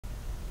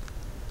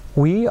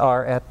We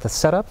are at the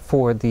setup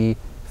for the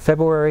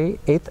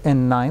February 8th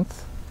and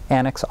 9th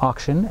Annex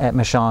Auction at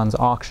Michaan's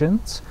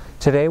Auctions.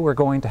 Today we're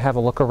going to have a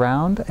look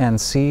around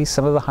and see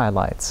some of the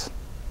highlights.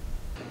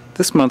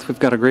 This month we've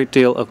got a great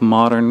deal of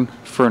modern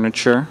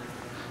furniture,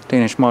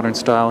 Danish modern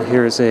style.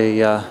 Here's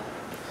a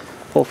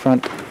full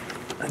front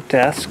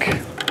desk.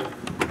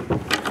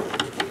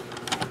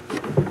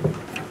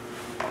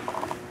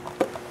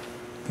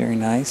 Very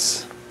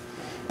nice.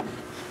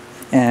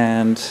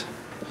 And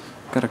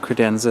got a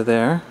credenza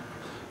there.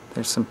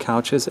 There's some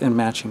couches and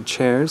matching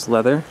chairs,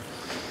 leather.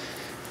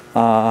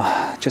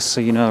 Just so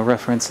you know,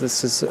 reference,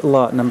 this is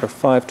lot number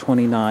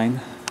 529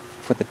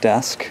 for the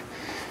desk.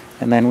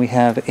 And then we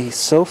have a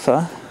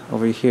sofa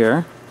over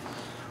here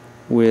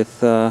with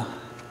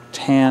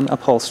tan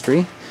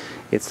upholstery.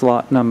 It's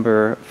lot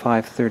number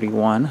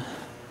 531.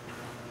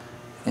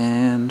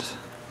 And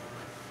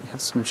we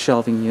have some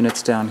shelving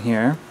units down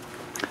here.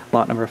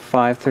 Lot number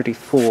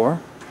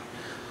 534.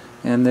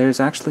 And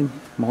there's actually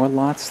more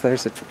lots.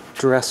 There's a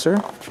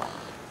dresser.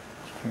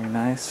 Very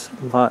nice.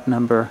 Lot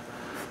number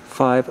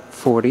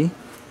 540.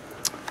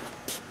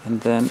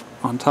 And then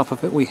on top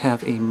of it we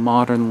have a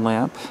modern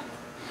lamp.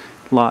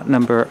 Lot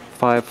number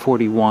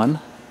 541.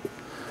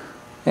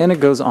 And it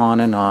goes on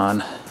and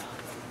on.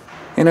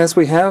 And as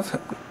we have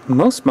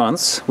most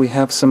months, we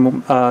have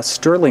some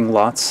sterling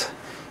lots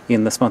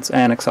in this month's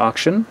Annex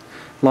Auction.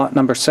 Lot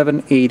number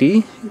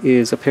 780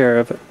 is a pair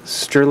of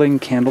sterling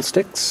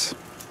candlesticks.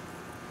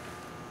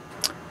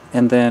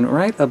 And then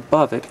right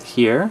above it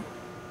here,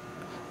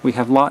 we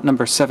have lot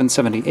number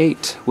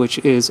 778, which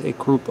is a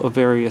group of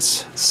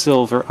various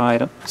silver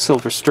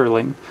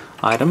sterling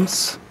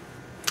items.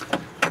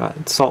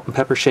 Got salt and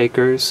pepper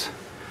shakers,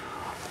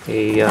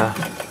 a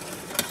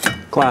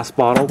glass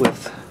bottle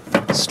with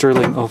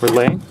sterling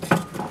overlay.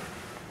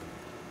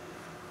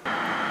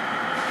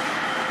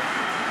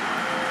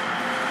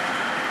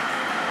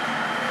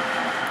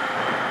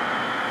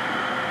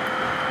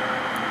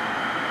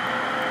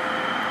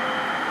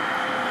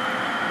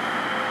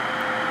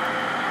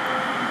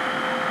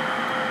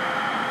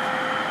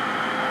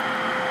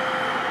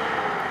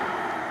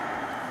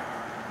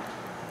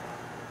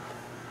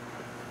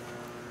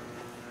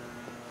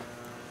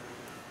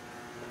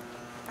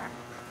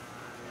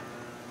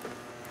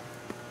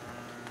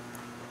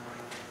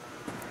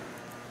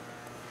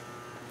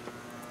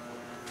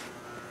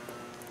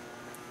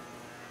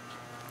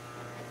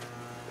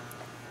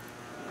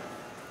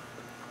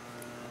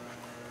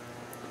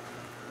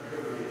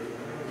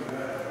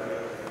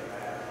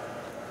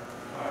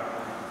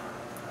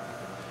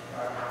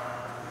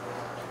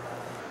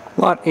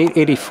 Lot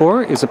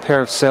 884 is a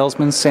pair of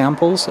salesman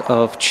samples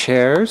of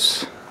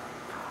chairs.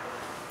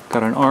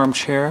 Got an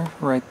armchair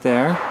right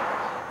there,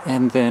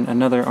 and then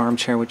another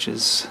armchair which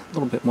is a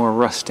little bit more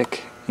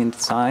rustic in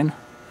design.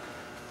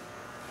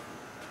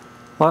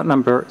 Lot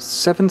number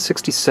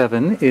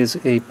 767 is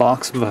a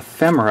box of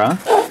ephemera.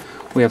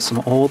 We have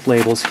some old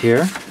labels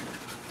here,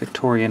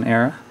 Victorian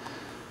era.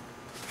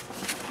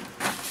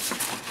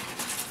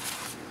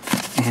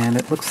 And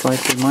it looks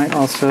like we might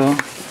also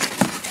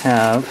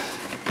have,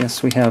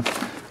 yes, we have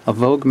a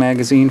Vogue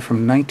magazine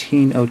from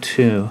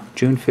 1902,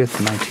 June 5th,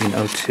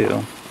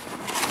 1902.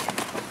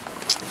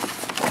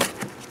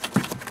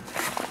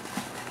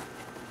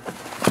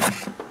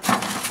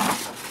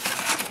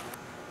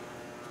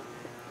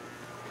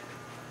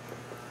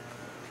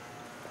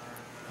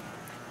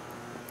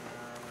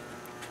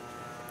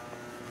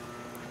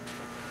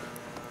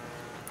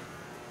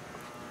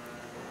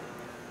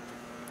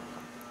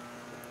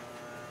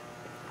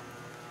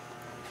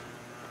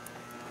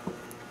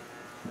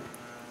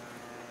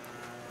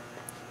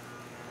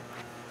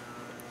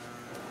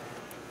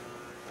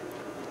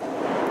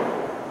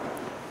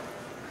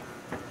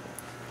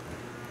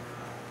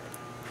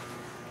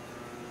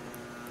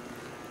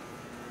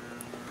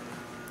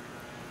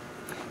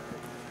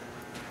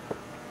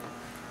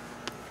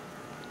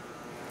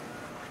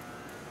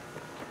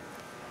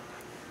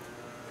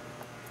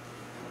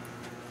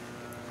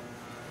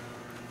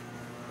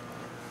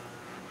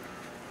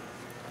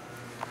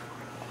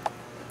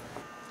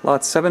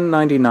 Lot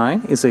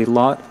 799 is a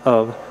lot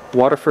of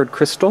Waterford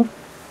crystal.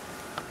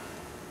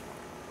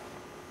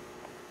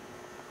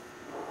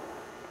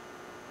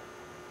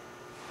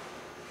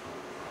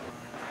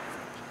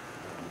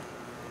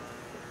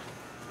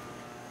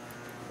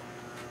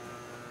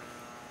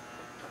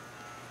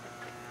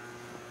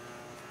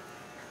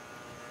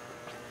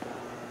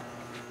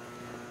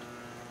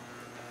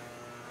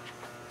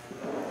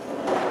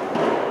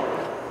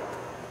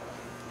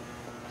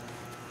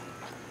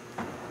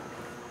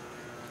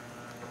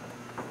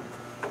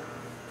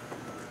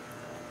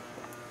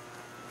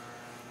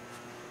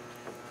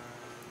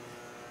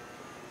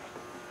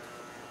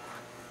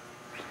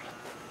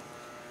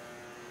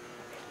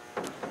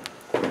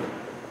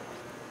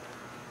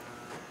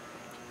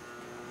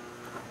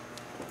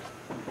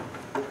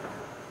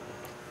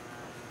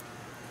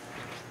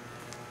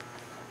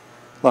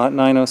 Lot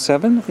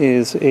 907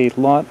 is a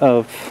lot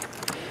of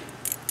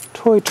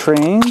toy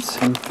trains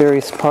and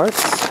various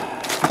parts.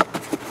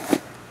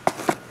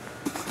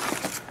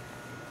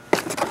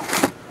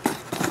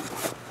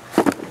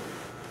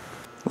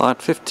 Lot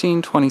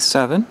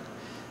 1527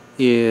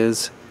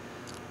 is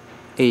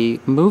a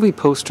movie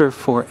poster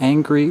for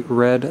Angry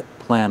Red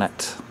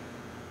Planet.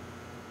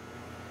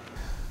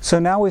 So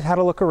now we've had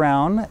a look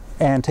around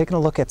and taken a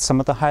look at some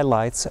of the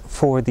highlights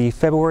for the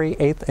February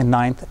 8th and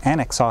 9th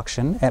Annex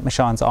Auction at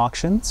Michaan's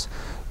Auctions.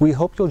 We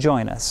hope you'll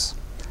join us.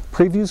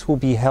 Previews will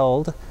be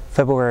held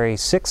February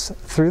 6th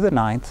through the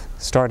 9th,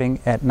 starting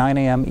at 9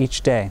 a.m.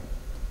 each day.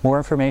 More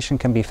information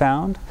can be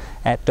found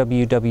at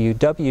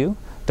www.michaans.com.